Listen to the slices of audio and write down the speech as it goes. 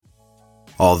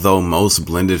Although most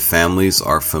blended families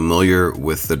are familiar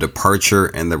with the departure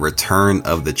and the return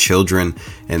of the children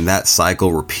and that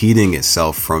cycle repeating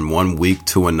itself from one week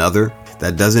to another,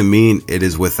 that doesn't mean it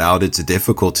is without its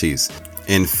difficulties.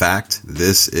 In fact,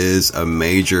 this is a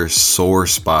major sore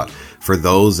spot for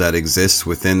those that exist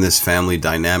within this family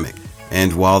dynamic.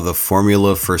 And while the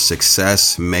formula for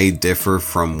success may differ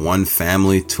from one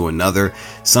family to another,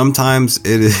 sometimes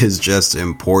it is just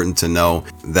important to know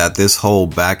that this whole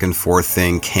back and forth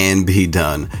thing can be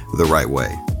done the right way.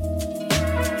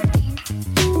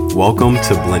 Welcome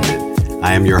to Blended.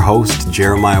 I am your host,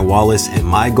 Jeremiah Wallace, and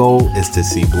my goal is to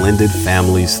see blended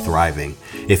families thriving.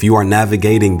 If you are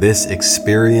navigating this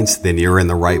experience, then you're in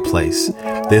the right place.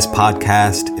 This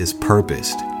podcast is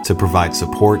purposed to provide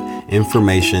support,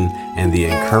 information, and the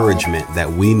encouragement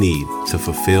that we need to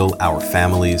fulfill our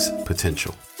family's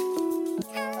potential.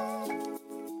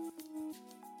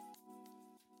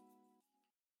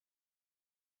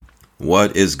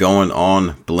 What is going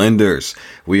on, blenders?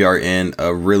 We are in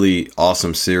a really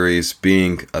awesome series,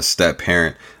 being a step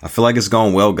parent. I feel like it's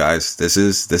going well, guys. This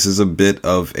is a bit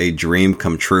of a dream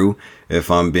come true,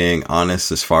 if I'm being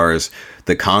honest, as far as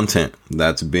the content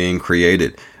that's being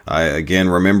created. I again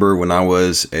remember when I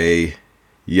was a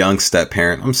young step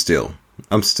parent. I'm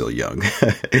still young,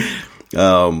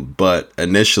 but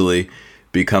initially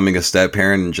becoming a step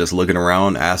parent and just looking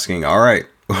around, asking, all right,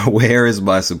 where is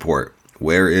my support?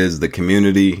 Where is the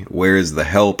community? Where is the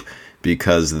help?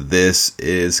 Because this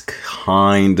is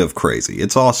kind of crazy.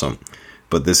 It's awesome,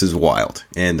 but this is wild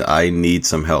and I need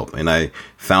some help. And I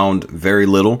found very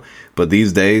little, but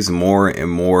these days more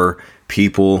and more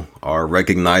people are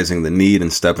recognizing the need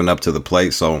and stepping up to the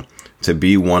plate. So to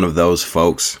be one of those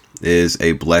folks is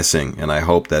a blessing. And I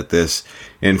hope that this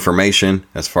information,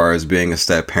 as far as being a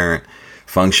step parent,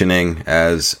 functioning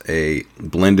as a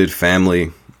blended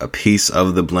family, a piece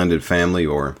of the blended family,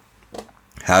 or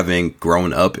having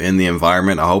grown up in the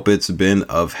environment, I hope it's been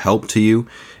of help to you.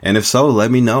 And if so, let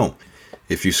me know.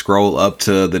 If you scroll up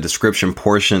to the description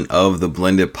portion of the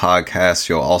Blended podcast,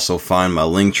 you'll also find my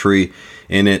link tree.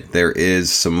 In it, there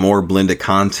is some more blended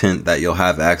content that you'll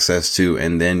have access to,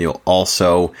 and then you'll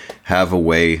also have a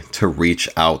way to reach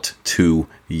out to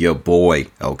your boy.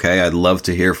 Okay, I'd love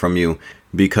to hear from you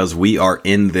because we are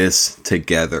in this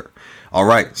together. All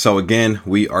right, so again,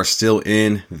 we are still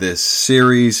in this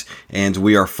series and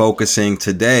we are focusing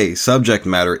today. Subject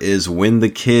matter is when the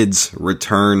kids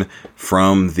return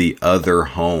from the other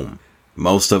home.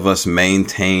 Most of us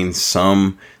maintain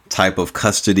some type of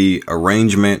custody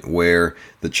arrangement where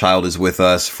the child is with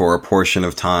us for a portion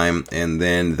of time and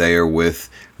then they are with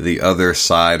the other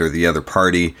side or the other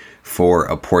party for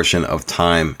a portion of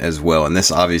time as well. And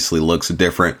this obviously looks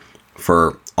different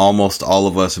for almost all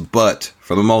of us, but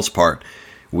for the most part,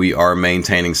 we are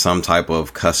maintaining some type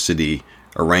of custody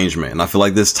arrangement. And I feel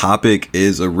like this topic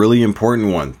is a really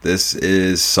important one. This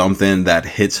is something that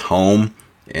hits home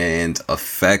and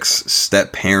affects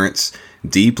step parents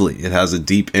deeply. It has a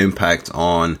deep impact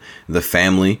on the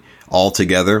family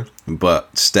altogether,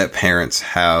 but step parents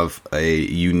have a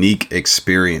unique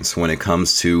experience when it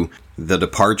comes to the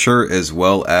departure as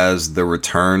well as the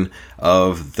return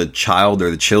of the child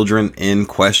or the children in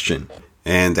question.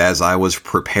 And as I was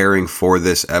preparing for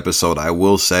this episode, I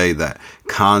will say that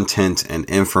content and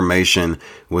information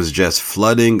was just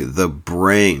flooding the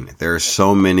brain. There are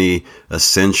so many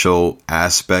essential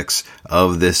aspects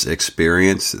of this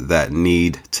experience that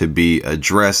need to be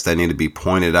addressed, that need to be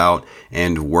pointed out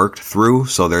and worked through.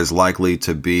 So there's likely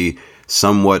to be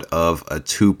somewhat of a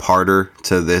two-parter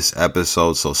to this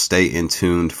episode. So stay in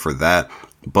tuned for that.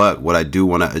 But what I do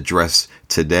want to address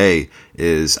today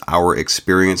is our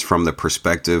experience from the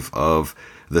perspective of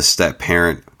the step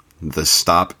parent, the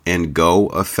stop and go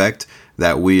effect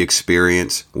that we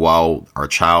experience while our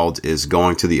child is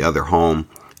going to the other home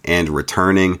and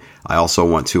returning. I also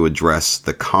want to address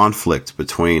the conflict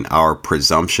between our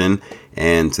presumption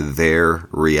and their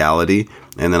reality.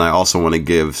 And then I also want to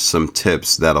give some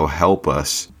tips that'll help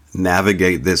us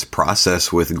navigate this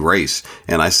process with grace.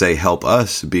 And I say help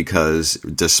us because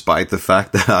despite the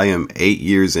fact that I am 8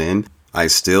 years in, I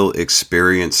still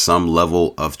experience some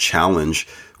level of challenge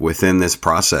within this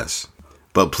process.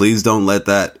 But please don't let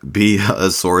that be a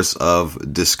source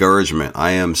of discouragement.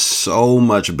 I am so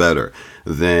much better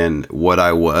than what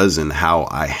I was and how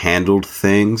I handled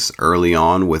things early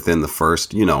on within the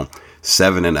first,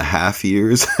 7.5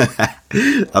 years.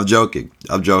 I'm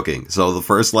joking. So the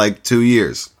first 2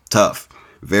 years, tough,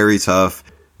 very tough,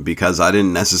 because I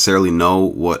didn't necessarily know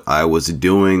what I was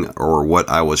doing or what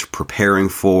I was preparing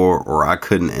for, or I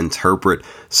couldn't interpret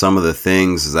some of the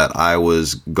things that I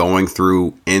was going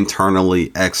through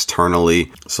internally,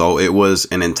 externally. So it was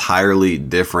an entirely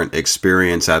different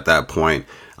experience at that point.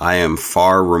 I am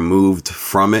far removed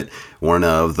from it. One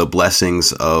of the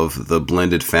blessings of the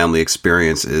blended family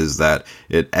experience is that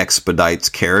it expedites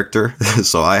character.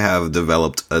 So I have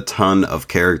developed a ton of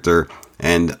character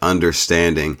and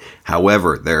understanding.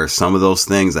 However, there are some of those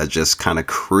things that just kind of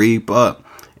creep up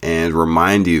and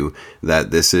remind you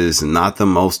that this is not the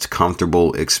most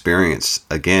comfortable experience.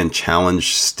 Again,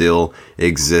 challenge still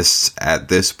exists at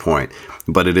this point,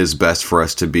 but it is best for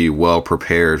us to be well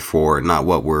prepared for not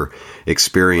what we're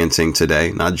experiencing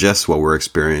today, not just what we're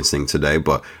experiencing today,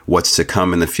 but what's to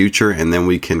come in the future. And then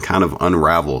we can kind of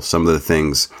unravel some of the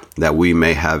things that we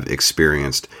may have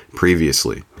experienced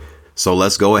previously. So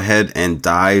let's go ahead and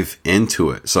dive into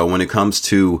it. So when it comes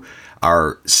to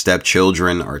our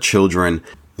stepchildren, our children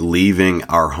leaving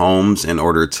our homes in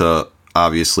order to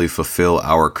obviously fulfill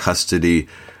our custody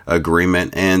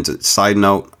agreement, and side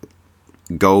note,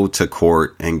 go to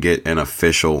court and get an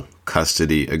official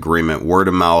custody agreement. Word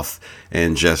of mouth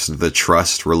and just the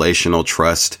trust, relational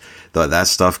trust, that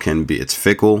stuff it's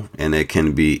fickle and it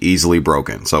can be easily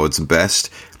broken. So it's best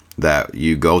that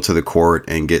you go to the court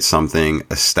and get something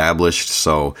established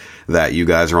so that you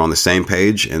guys are on the same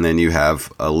page and then you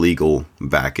have a legal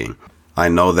backing. I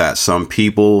know that some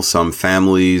people, some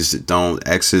families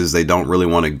they don't really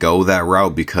want to go that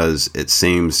route because it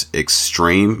seems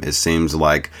extreme. It seems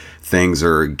like things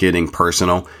are getting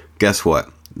personal. Guess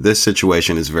what? This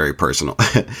situation is very personal.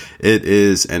 It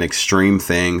is an extreme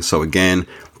thing. So again,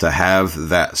 to have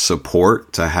that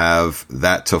support, to have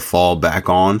that to fall back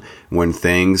on when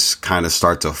things kind of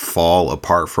start to fall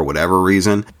apart for whatever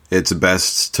reason, it's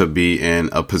best to be in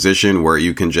a position where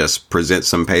you can just present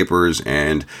some papers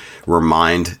and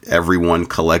remind everyone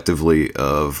collectively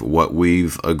of what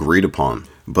we've agreed upon.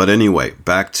 But anyway,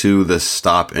 back to the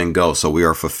stop and go. So we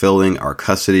are fulfilling our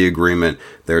custody agreement.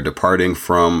 They're departing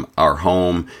from our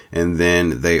home and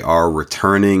then they are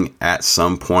returning at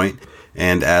some point.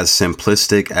 And as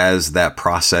simplistic as that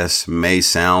process may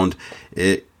sound,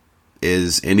 it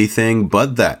is anything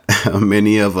but that.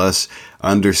 Many of us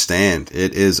understand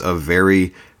it is a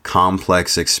very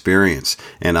complex experience,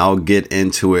 and I'll get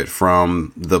into it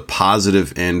from the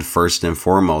positive end first and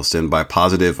foremost. And by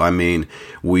positive, I mean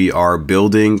we are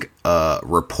building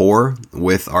rapport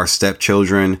with our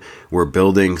stepchildren. We're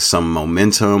building some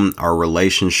momentum. Our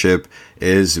relationship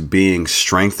is being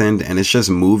strengthened, and it's just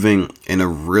moving in a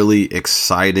really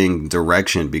exciting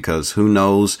direction, because who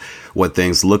knows what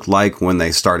things looked like when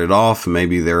they started off.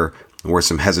 Maybe there were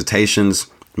some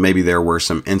hesitations. Maybe there were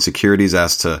some insecurities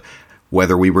as to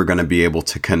whether we were going to be able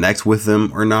to connect with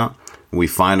them or not. We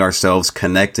find ourselves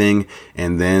connecting,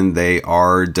 and then they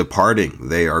are departing.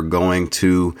 They are going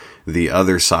to the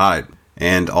other side.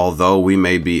 And although we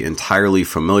may be entirely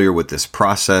familiar with this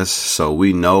process, so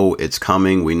we know it's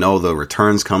coming, we know the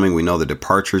return's coming, we know the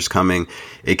departure's coming,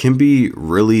 it can be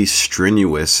really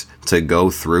strenuous to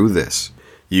go through this.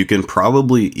 You can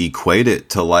probably equate it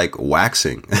to like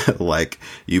waxing. Like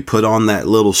you put on that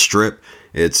little strip.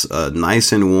 It's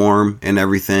nice and warm and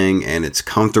everything, and it's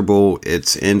comfortable,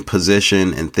 it's in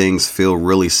position, and things feel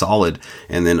really solid.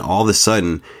 And then all of a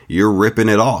sudden, you're ripping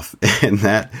it off. And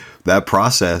that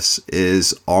process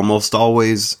is almost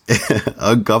always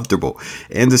uncomfortable.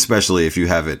 And especially if you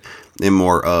have it in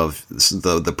more of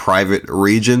the private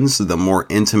regions, the more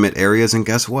intimate areas. And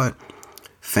guess what?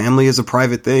 Family is a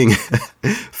private thing.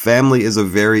 Family is a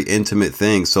very intimate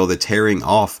thing. So the tearing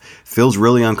off feels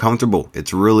really uncomfortable.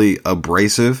 It's really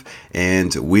abrasive,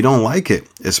 and we don't like it,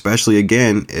 especially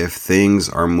again, if things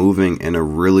are moving in a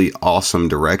really awesome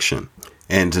direction.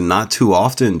 And not too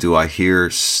often do I hear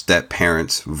step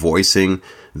parents voicing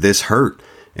this hurt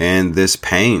and this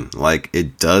pain. Like,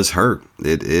 it does hurt.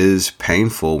 It is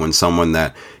painful when someone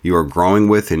that you are growing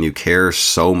with and you care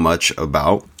so much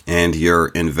about and you're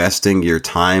investing your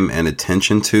time and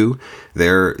attention to,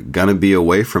 they're going to be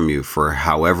away from you for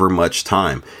however much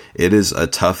time. It is a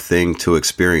tough thing to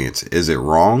experience. Is it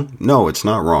wrong? No, it's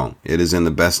not wrong. It is in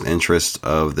the best interest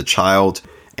of the child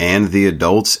and the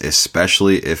adults,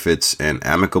 especially if it's an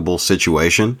amicable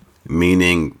situation,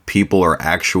 meaning people are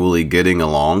actually getting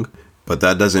along. But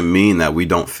that doesn't mean that we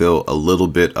don't feel a little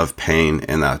bit of pain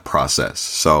in that process.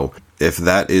 So if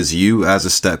that is you as a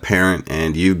step parent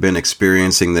and you've been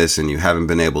experiencing this and you haven't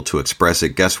been able to express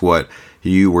it, guess what?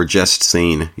 You were just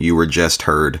seen. You were just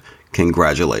heard.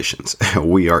 Congratulations.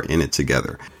 We are in it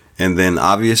together. And then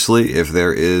obviously, if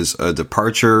there is a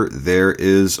departure, there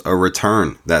is a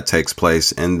return that takes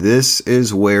place. And this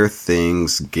is where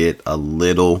things get a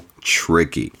little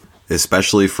tricky,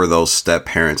 especially for those step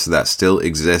parents that still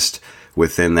exist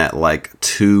within that like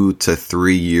 2 to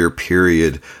 3 year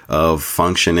period of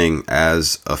functioning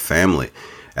as a family.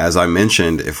 As I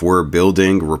mentioned, if we're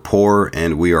building rapport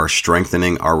and we are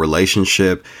strengthening our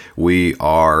relationship, we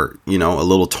are, a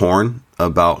little torn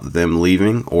about them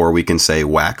leaving, or we can say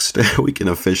waxed. We can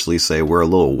officially say we're a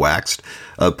little waxed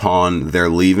upon their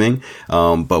leaving.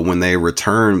 But when they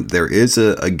return, there is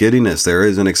a giddiness, there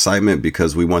is an excitement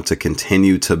because we want to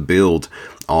continue to build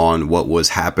on what was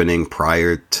happening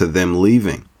prior to them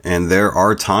leaving. And there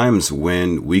are times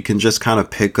when we can just kind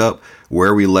of pick up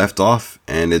where we left off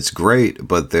and it's great.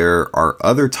 But there are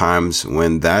other times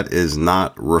when that is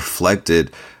not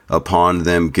reflected upon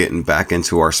them getting back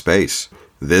into our space.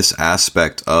 This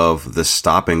aspect of the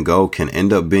stop and go can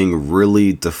end up being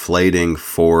really deflating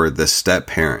for the step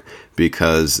parent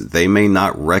because they may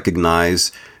not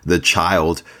recognize the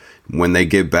child when they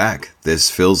get back.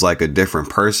 This feels like a different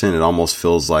person. It almost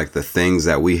feels like the things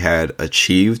that we had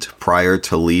achieved prior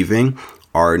to leaving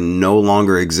are no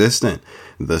longer existent.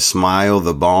 The smile,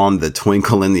 the bond, the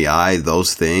twinkle in the eye,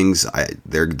 those things,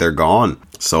 they're gone.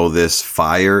 So this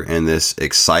fire and this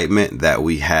excitement that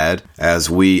we had as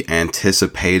we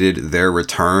anticipated their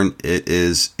return, it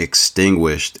is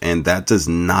extinguished, and that does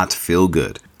not feel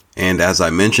good. And as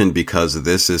I mentioned, because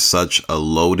this is such a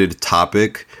loaded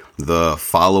topic, the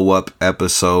follow-up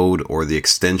episode or the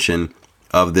extension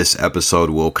of this episode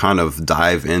will kind of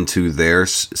dive into their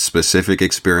specific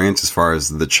experience as far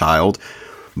as the child.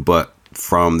 But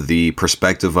from the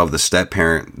perspective of the step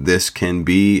parent, this can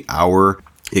be our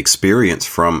experience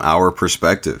from our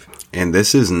perspective. And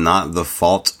this is not the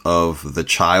fault of the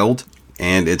child,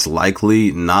 and it's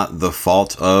likely not the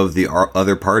fault of the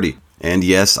other party. And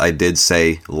yes, I did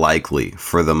say likely.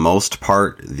 For the most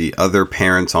part, the other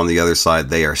parents on the other side,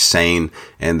 they are sane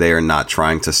and they are not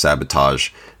trying to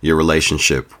sabotage your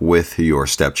relationship with your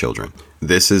stepchildren.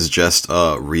 This is just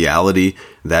a reality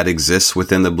that exists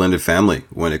within the blended family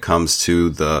when it comes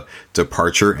to the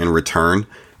departure and return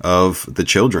of the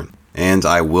children. And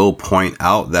I will point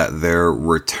out that their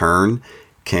return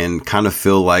can kind of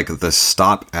feel like the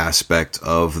stop aspect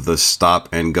of the stop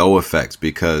and go effect,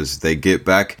 because they get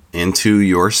back into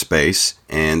your space,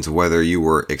 and whether you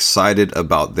were excited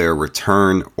about their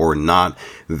return or not,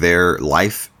 their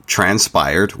life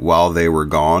transpired while they were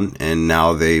gone, and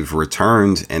now they've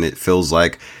returned, and it feels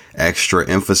like extra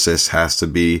emphasis has to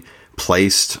be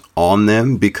placed on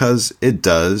them, because it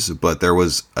does, but there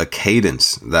was a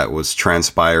cadence that was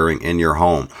transpiring in your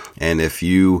home. And if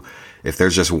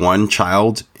there's just one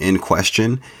child in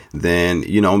question, then,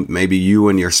 maybe you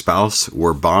and your spouse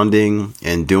were bonding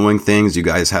and doing things. You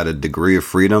guys had a degree of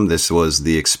freedom. This was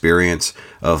the experience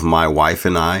of my wife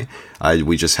and I.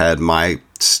 We just had my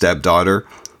stepdaughter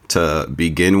to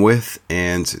begin with,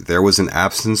 and there was an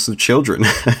absence of children.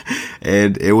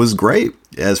 And it was great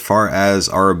as far as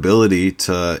our ability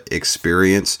to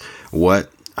experience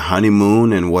what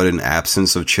honeymoon and what an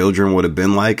absence of children would have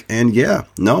been like. And it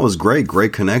was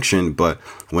great connection. But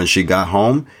when she got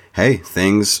home, hey,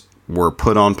 things were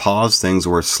put on pause, things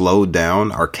were slowed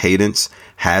down. Our cadence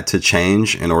had to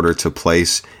change in order to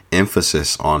place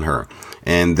emphasis on her.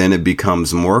 And then it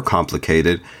becomes more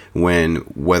complicated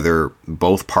whether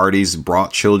both parties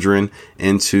brought children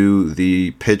into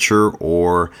the picture,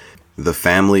 or the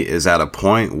family is at a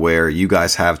point where you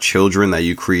guys have children that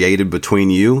you created between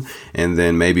you, and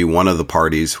then maybe one of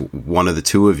the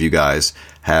two of you guys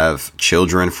have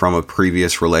children from a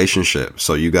previous relationship.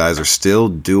 So you guys are still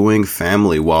doing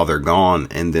family while they're gone,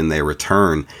 and then they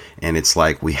return, and it's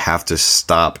like we have to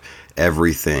stop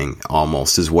everything,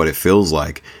 almost, is what it feels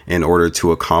like, in order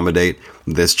to accommodate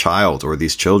this child or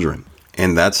these children.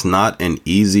 And that's not an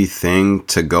easy thing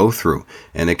to go through.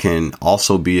 And it can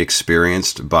also be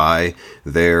experienced by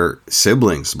their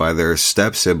siblings, by their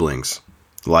step siblings.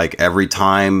 Like every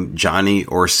time Johnny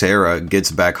or Sarah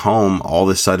gets back home, all of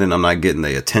a sudden I'm not getting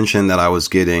the attention that I was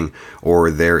getting, or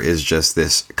there is just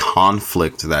this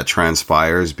conflict that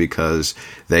transpires because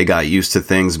they got used to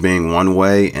things being one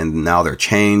way and now they're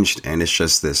changed. And it's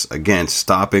just this, again,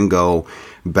 stop and go,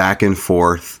 back and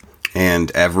forth,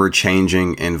 and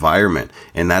ever-changing environment.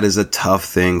 And that is a tough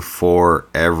thing for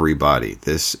everybody.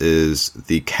 This is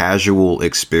the casual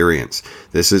experience.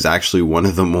 This is actually one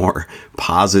of the more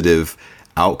positive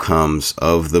outcomes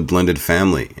of the blended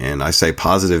family. And I say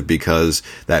positive because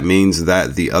that means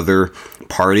that the other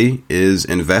party is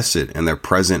invested and they're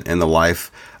present in the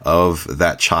life of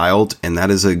that child. And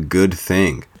that is a good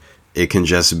thing. it can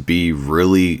just be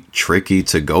really tricky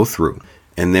to go through.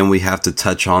 And then we have to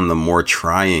touch on the more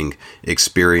trying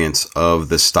experience of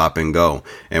the stop and go.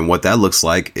 And what that looks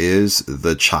like is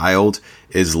the child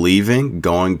is leaving,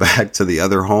 going back to the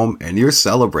other home, and you're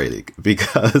celebrating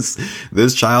because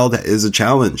this child is a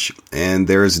challenge and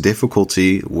there's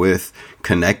difficulty with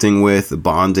connecting with,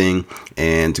 bonding,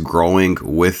 and growing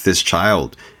with this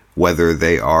child. Whether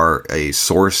they are a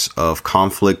source of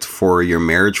conflict for your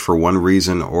marriage for one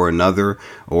reason or another,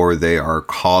 or they are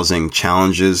causing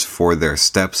challenges for their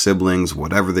step siblings,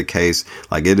 whatever the case,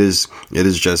 like it is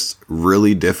just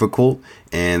really difficult.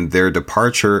 And their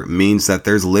departure means that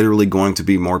there's literally going to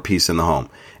be more peace in the home.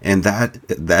 And that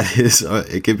is,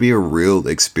 it could be a real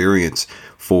experience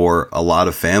for a lot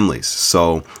of families.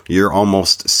 So you're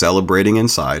almost celebrating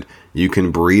inside. You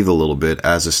can breathe a little bit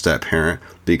as a step parent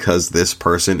because this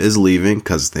person is leaving,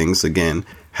 because things, again,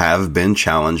 have been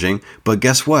challenging. But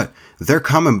guess what? They're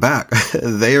coming back.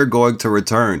 They are going to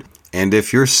return. And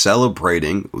if you're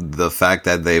celebrating the fact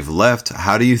that they've left,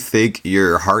 how do you think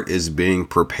your heart is being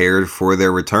prepared for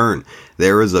their return?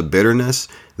 There is a bitterness.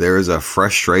 There is a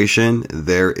frustration.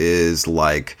 There is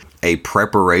like a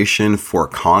preparation for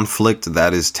conflict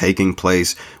that is taking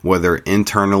place, whether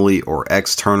internally or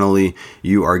externally.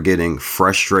 You are getting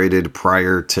frustrated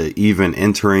prior to even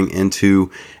entering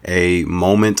into a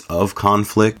moment of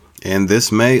conflict. And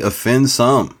this may offend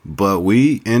some, but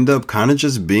we end up kind of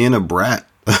just being a brat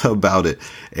about it.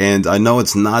 And I know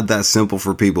it's not that simple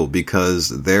for people because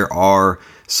there are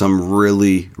some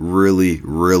really, really,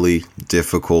 really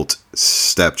difficult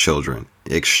stepchildren.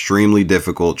 Extremely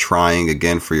difficult, trying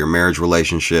again for your marriage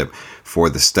relationship, for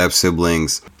the step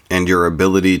siblings, and your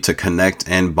ability to connect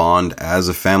and bond as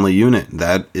a family unit.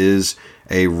 That is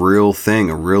a real thing,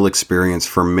 a real experience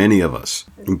for many of us.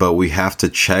 But we have to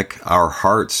check our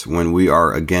hearts when we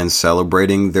are again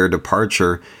celebrating their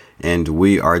departure and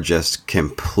we are just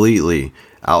completely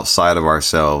outside of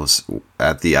ourselves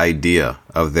at the idea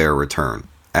of their return.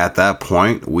 At that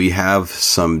point, we have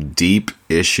some deep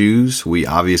issues. We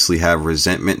obviously have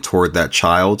resentment toward that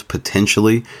child,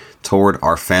 potentially toward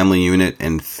our family unit,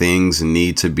 and things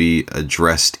need to be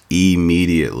addressed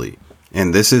immediately.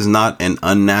 And this is not an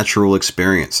unnatural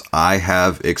experience. I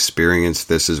have experienced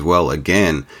this as well.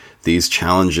 Again, these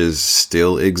challenges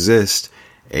still exist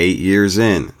 8 years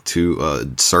in to a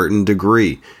certain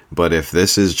degree. But if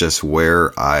this is just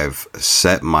where I've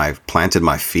planted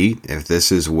my feet, if this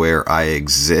is where I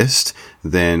exist,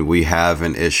 then we have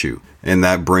an issue. And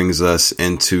that brings us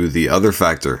into the other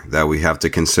factor that we have to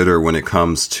consider when it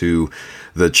comes to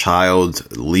the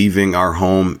child leaving our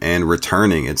home and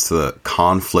returning. It's the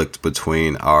conflict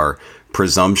between our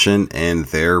presumption and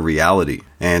their reality.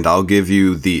 And I'll give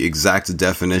you the exact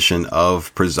definition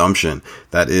of presumption.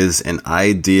 That is an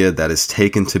idea that is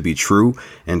taken to be true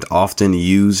and often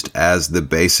used as the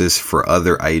basis for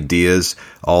other ideas,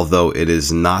 although it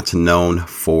is not known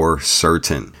for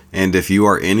certain. And if you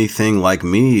are anything like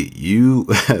me, you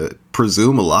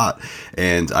presume a lot.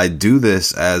 And I do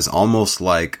this as almost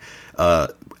like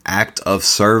act of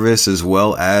service as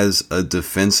well as a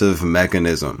defensive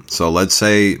mechanism. So let's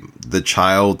say the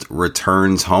child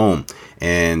returns home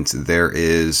and there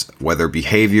is, whether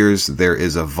behaviors, there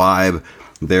is a vibe,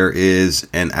 there is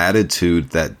an attitude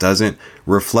that doesn't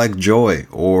reflect joy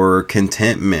or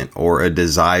contentment or a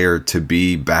desire to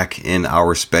be back in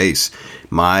our space.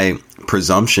 My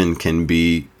presumption can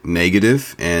be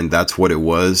negative, and that's what it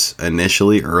was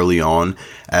initially early on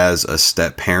as a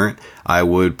step parent. I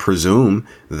would presume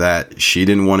that she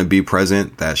didn't want to be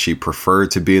present, that she preferred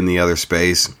to be in the other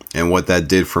space. And what that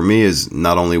did for me is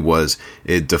not only was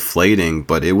it deflating,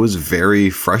 but it was very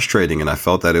frustrating. And I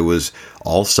felt that it was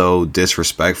also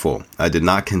disrespectful. I did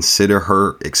not consider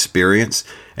her experience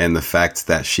and the fact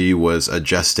that she was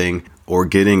adjusting or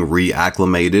getting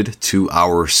reacclimated to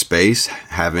our space,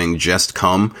 having just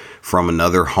come from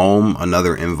another home,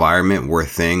 another environment where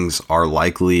things are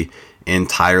likely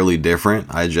entirely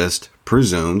different. I just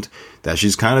presumed that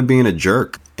she's kind of being a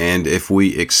jerk. And if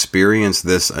we experience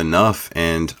this enough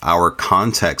and our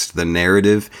context, the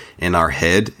narrative in our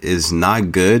head is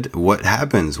not good, what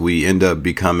happens? We end up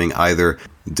becoming either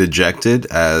dejected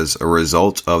as a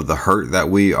result of the hurt that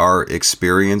we are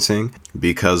experiencing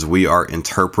because we are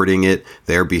interpreting it,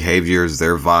 their behaviors,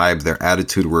 their vibe, their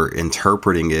attitude, we're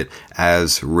interpreting it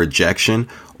as rejection,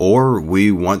 or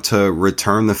we want to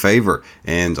return the favor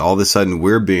and all of a sudden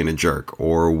we're being a jerk,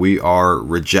 or we are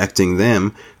rejecting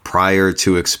them prior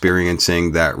to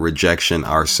experiencing that rejection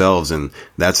ourselves. And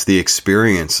that's the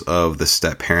experience of the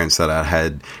step parents that I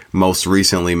had most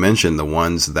recently mentioned, the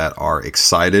ones that are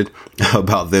excited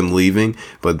about them leaving,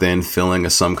 but then feeling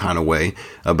some kind of way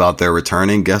about their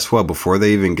returning. Guess what? Before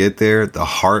they even get there, the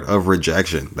heart of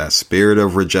rejection, that spirit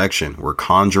of rejection, we're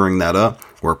conjuring that up.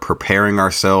 We're preparing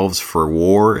ourselves for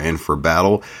war and for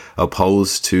battle,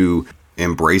 opposed to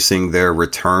embracing their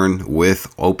return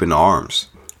with open arms.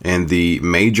 And the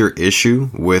major issue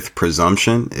with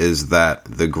presumption is that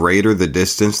the greater the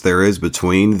distance there is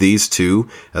between these two,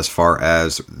 as far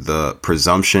as the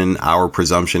presumption, our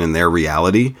presumption and their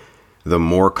reality, the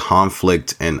more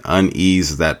conflict and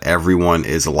unease that everyone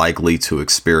is likely to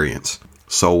experience.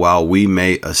 So while we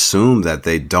may assume that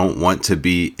they don't want to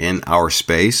be in our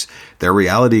space, their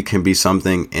reality can be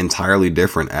something entirely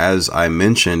different. As I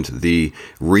mentioned, the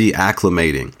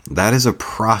reacclimating, that is a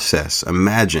process.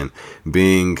 Imagine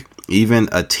being even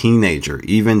a teenager,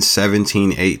 even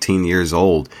 17, 18 years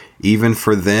old, even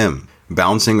for them,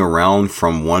 bouncing around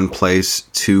from one place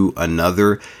to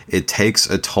another. It takes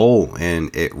a toll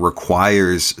and it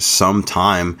requires some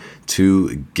time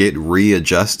to get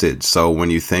readjusted. So when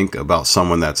you think about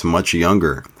someone that's much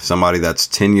younger, somebody that's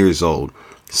 10 years old,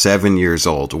 7 years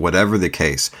old, whatever the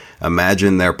case,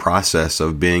 imagine their process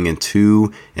of being in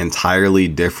two entirely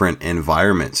different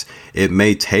environments. It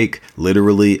may take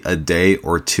literally a day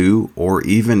or two, or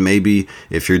even maybe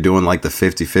if you're doing like the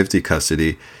 50-50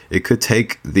 custody, it could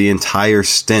take the entire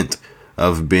stint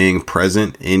of being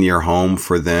present in your home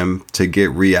for them to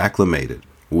get reacclimated.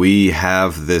 We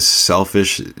have this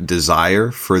selfish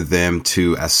desire for them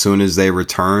to, as soon as they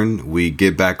return, we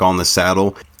get back on the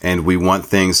saddle and we want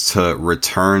things to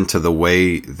return to the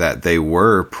way that they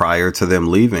were prior to them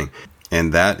leaving.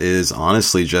 And that is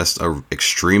honestly just an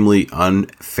extremely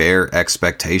unfair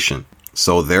expectation.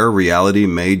 So their reality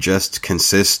may just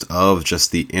consist of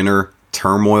just the inner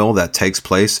turmoil that takes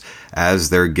place as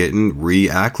they're getting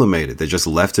reacclimated. They just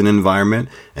left an environment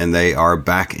and they are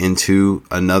back into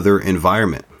another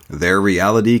environment. Their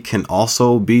reality can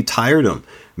also be tiredom.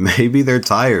 Maybe they're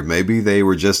tired. Maybe they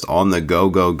were just on the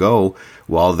go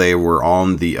while they were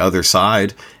on the other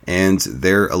side and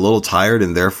they're a little tired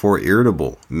and therefore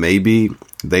irritable. Maybe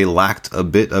they lacked a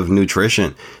bit of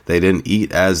nutrition. They didn't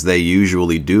eat as they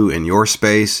usually do in your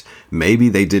space. Maybe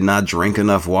they did not drink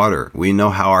enough water. We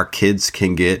know how our kids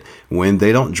can get when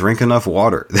they don't drink enough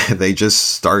water. They just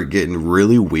start getting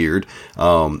really weird.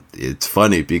 It's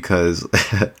funny because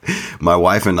my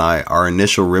wife and I, our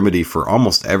initial remedy for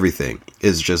almost everything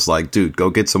is just like, dude, go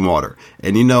get some water.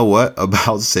 And you know what?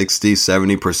 About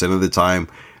 60-70% of the time,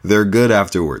 they're good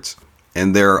afterwards.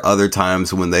 And there are other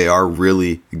times when they are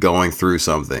really going through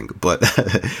something. But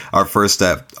our first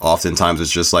step oftentimes is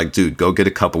just like, dude, go get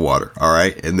a cup of water. All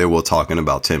right. And then we'll talk in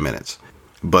about 10 minutes.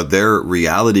 But their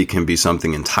reality can be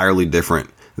something entirely different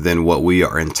than what we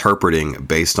are interpreting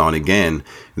based on, again,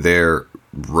 their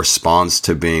response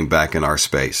to being back in our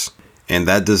space. And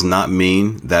that does not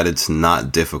mean that it's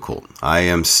not difficult. I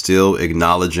am still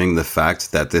acknowledging the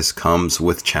fact that this comes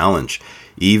with challenge.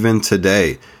 Even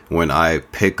today, when I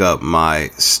pick up my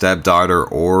stepdaughter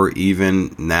or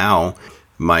even now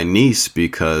my niece,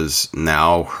 because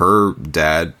now her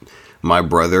dad, my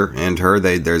brother and her,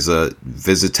 there's a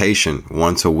visitation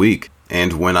once a week.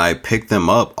 And when I pick them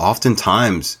up,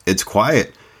 oftentimes it's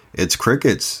quiet. It's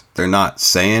crickets. They're not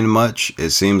saying much.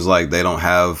 It seems like they don't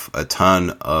have a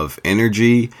ton of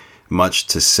energy, much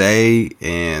to say.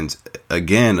 And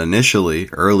again, initially,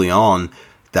 early on,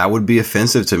 that would be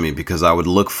offensive to me because I would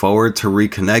look forward to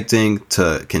reconnecting,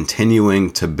 to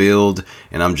continuing to build.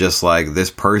 And I'm just like,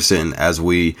 this person, as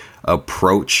we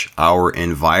approach our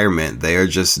environment, they are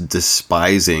just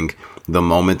despising the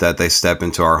moment that they step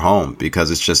into our home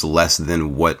because it's just less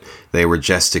than what they were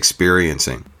just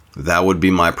experiencing. That would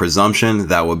be my presumption.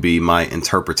 That would be my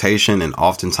interpretation. And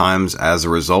oftentimes, as a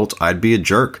result, I'd be a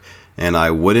jerk and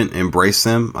I wouldn't embrace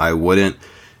them. I wouldn't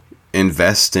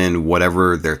invest in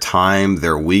whatever their time,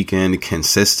 their weekend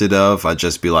consisted of. I'd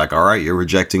just be like, all right, you're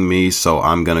rejecting me, so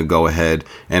I'm going to go ahead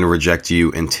and reject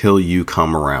you until you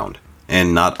come around.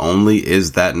 And not only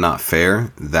is that not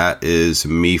fair, that is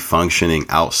me functioning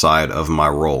outside of my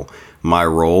role. My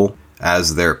role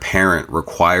as their parent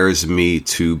requires me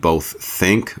to both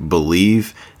think,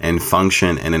 believe, and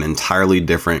function in an entirely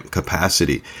different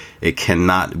capacity. It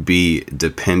cannot be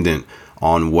dependent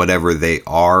on whatever they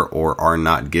are or are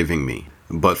not giving me.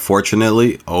 But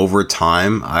fortunately, over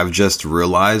time, I've just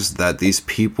realized that these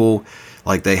people,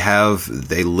 like they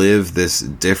live this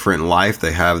different life.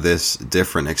 They have this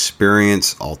different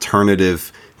experience,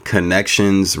 alternative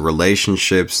connections,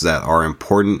 relationships that are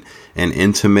important and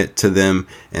intimate to them,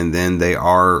 and then they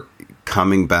are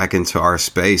coming back into our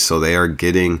space, so they are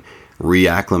getting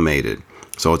reacclimated.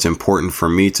 So it's important for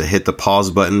me to hit the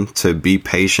pause button, to be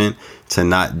patient, to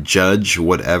not judge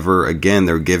whatever, again,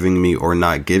 they're giving me or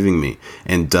not giving me.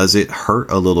 And does it hurt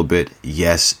a little bit?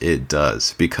 Yes, it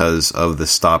does, because of the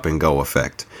stop and go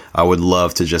effect. I would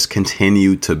love to just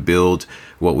continue to build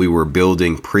what we were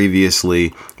building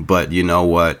previously, but you know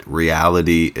what?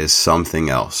 Reality is something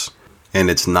else. And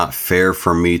it's not fair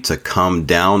for me to come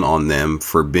down on them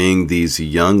for being these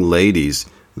young ladies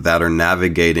that are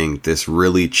navigating this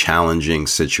really challenging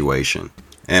situation.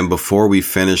 And before we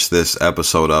finish this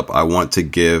episode up, I want to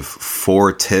give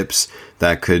 4 tips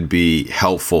that could be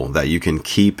helpful that you can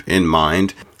keep in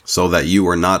mind so that you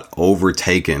are not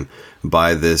overtaken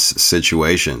by this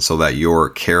situation, so that your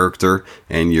character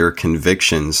and your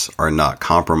convictions are not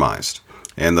compromised.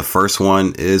 And the first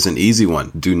one is an easy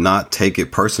one. Do not take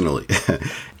it personally.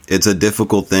 It's a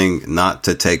difficult thing not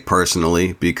to take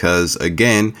personally because,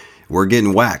 again, we're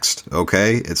getting waxed,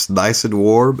 okay? It's nice and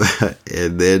warm,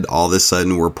 and then all of a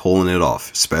sudden we're pulling it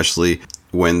off, especially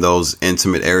when those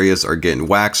intimate areas are getting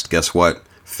waxed. Guess what?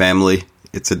 Family,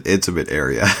 it's an intimate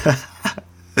area.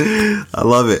 I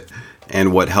love it.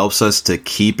 And what helps us to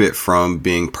keep it from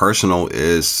being personal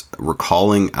is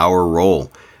recalling our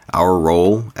role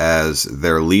as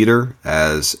their leader,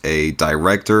 as a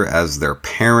director, as their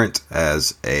parent,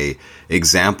 as a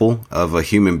example of a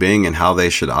human being and how they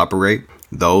should operate.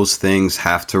 Those things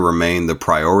have to remain the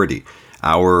priority.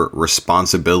 Our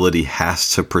responsibility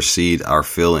has to precede our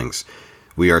feelings.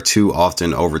 We are too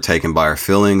often overtaken by our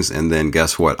feelings, and then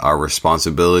guess what? Our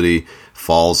responsibility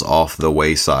falls off the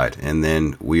wayside, and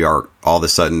then we are all of a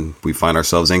sudden we find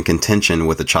ourselves in contention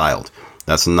with a child.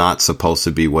 That's not supposed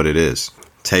to be what it is.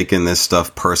 Taking this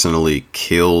stuff personally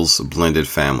kills blended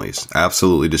families,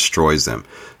 absolutely destroys them.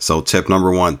 So tip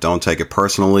number 1, don't take it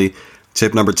personally.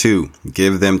 Tip number 2,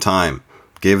 give them time.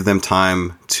 Give them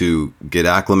time to get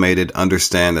acclimated,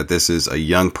 understand that this is a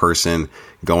young person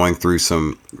going through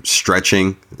some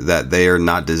stretching that they are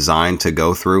not designed to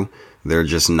go through. They're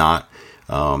just not.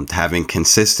 Having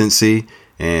consistency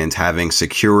and having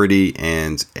security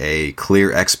and a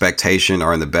clear expectation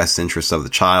are in the best interest of the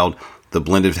child. The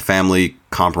blended family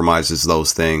compromises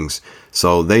those things.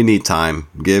 So they need time.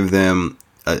 Give them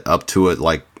up to it.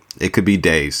 Like, it could be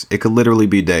days. It could literally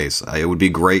be days. It would be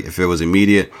great if it was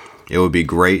immediate. It would be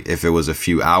great if it was a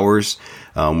few hours.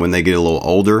 When they get a little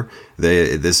older,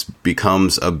 this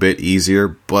becomes a bit easier,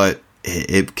 but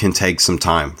it can take some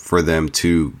time for them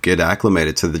to get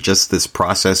acclimated to just this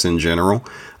process in general.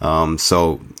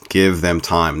 So give them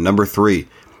time. Number 3,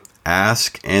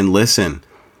 ask and listen.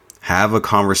 Have a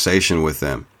conversation with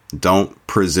them. Don't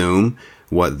presume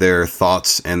what their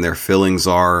thoughts and their feelings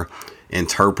are.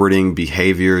 Interpreting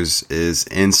behaviors is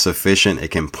insufficient.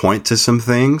 It can point to some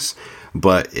things,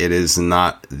 but it is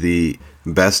not the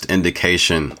best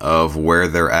indication of where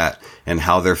they're at and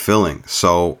how they're feeling.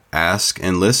 So ask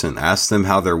and listen. Ask them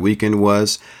how their weekend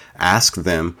was. Ask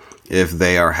them if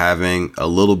they are having a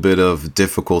little bit of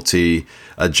difficulty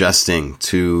adjusting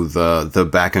to the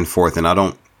back and forth. And I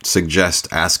don't suggest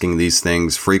asking these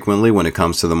things frequently when it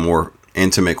comes to the more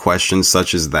intimate questions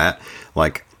such as that,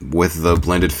 like with the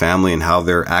blended family and how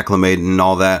they're acclimated and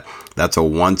all that. That's a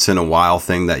once in a while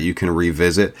thing that you can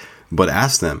revisit. But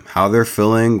ask them how they're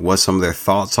feeling, what some of their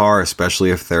thoughts are, especially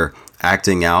if they're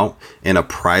acting out in a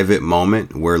private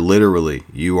moment where literally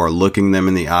you are looking them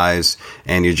in the eyes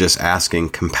and you're just asking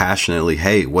compassionately,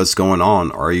 hey, what's going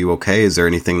on? Are you okay? Is there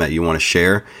anything that you want to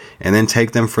share? And then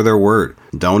take them for their word.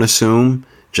 Don't assume.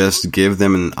 Just give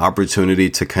them an opportunity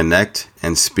to connect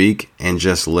and speak and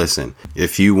just listen.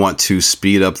 If you want to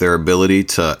speed up their ability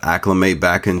to acclimate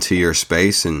back into your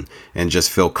space and just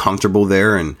feel comfortable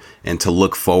there and to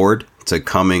look forward to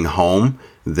coming home,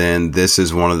 then this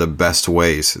is one of the best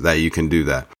ways that you can do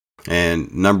that.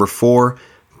 And number 4,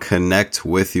 connect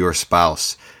with your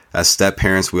spouse. As step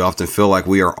parents, we often feel like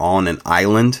we are on an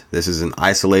island. This is an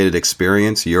isolated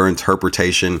experience. Your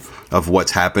interpretation of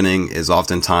what's happening is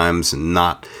oftentimes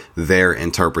not their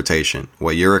interpretation.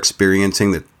 What you're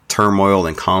experiencing, the turmoil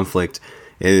and conflict,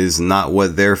 is not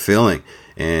what they're feeling.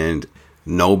 And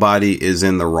nobody is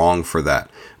in the wrong for that.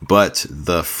 But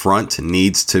the front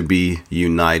needs to be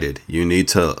united. You need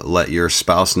to let your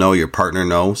spouse know, your partner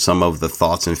know some of the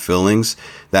thoughts and feelings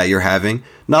that you're having.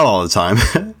 Not all the time,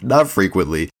 not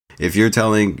frequently. If you're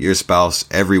telling your spouse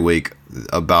every week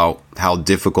about how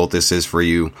difficult this is for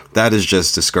you, that is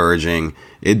just discouraging.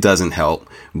 It doesn't help.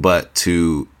 but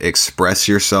to express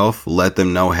yourself, let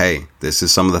them know, hey, this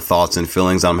is some of the thoughts and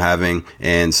feelings I'm having.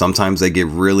 And sometimes they get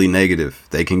really negative.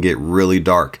 They can get really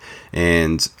dark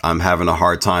and I'm having a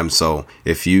hard time. So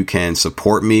if you can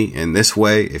support me in this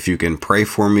way, if you can pray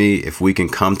for me, if we can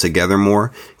come together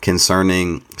more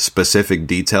concerning specific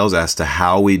details as to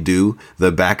how we do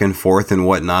the back and forth and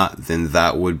whatnot, then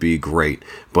that would be great.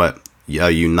 But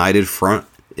a united front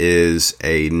is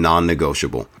a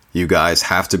non-negotiable. You guys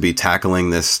have to be tackling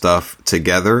this stuff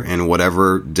together in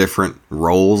whatever different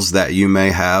roles that you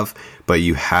may have, but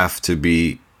you have to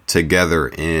be together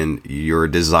in your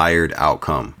desired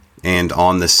outcome and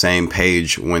on the same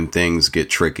page when things get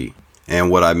tricky. And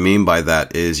what I mean by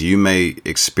that is you may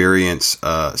experience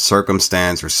a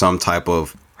circumstance or some type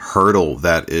of hurdle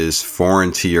that is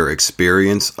foreign to your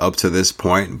experience up to this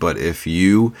point. But if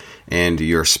you and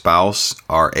your spouse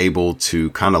are able to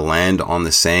kind of land on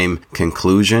the same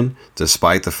conclusion,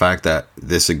 despite the fact that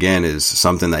this again is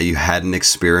something that you hadn't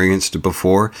experienced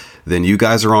before, then you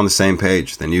guys are on the same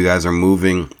page. Then you guys are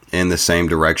moving in the same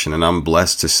direction. And I'm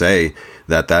blessed to say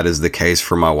that that is the case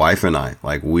for my wife and I.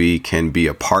 Like, we can be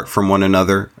apart from one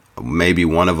another. Maybe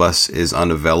one of us is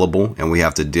unavailable and we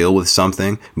have to deal with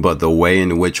something, but the way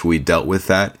in which we dealt with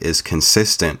that is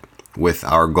consistent with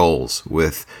our goals,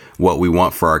 with what we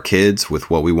want for our kids, with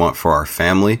what we want for our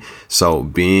family. So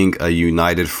being a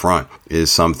united front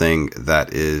is something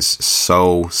that is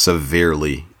so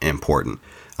severely important.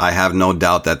 I have no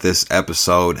doubt that this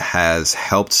episode has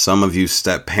helped some of you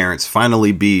step parents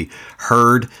finally be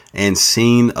heard and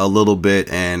seen a little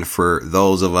bit. And for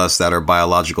those of us that are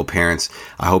biological parents,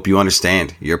 I hope you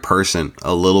understand your person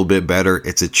a little bit better.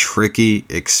 It's a tricky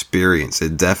experience.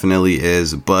 It definitely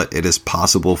is, but it is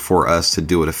possible for us to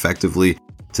do it effectively,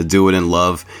 to do it in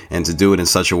love, and to do it in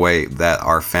such a way that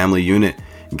our family unit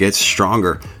gets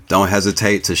stronger. Don't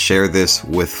hesitate to share this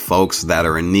with folks that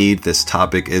are in need. This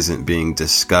topic isn't being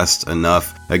discussed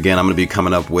enough. Again, I'm going to be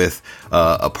coming up with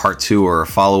a part 2 or a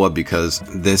follow-up because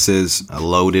this is a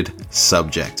loaded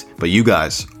subject. But you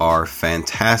guys are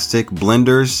fantastic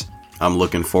blenders. I'm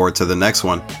looking forward to the next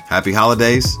one. Happy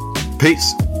holidays.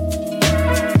 Peace.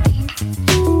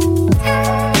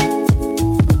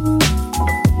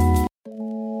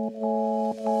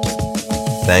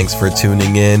 Thanks for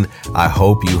tuning in. I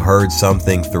hope you heard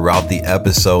something throughout the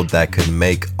episode that could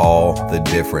make all the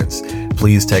difference.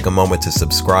 Please take a moment to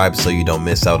subscribe so you don't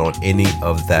miss out on any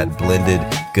of that blended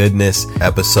goodness.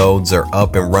 Episodes are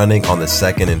up and running on the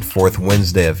 2nd and 4th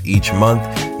Wednesday of each month.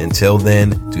 Until then,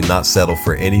 do not settle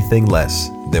for anything less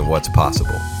than what's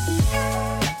possible.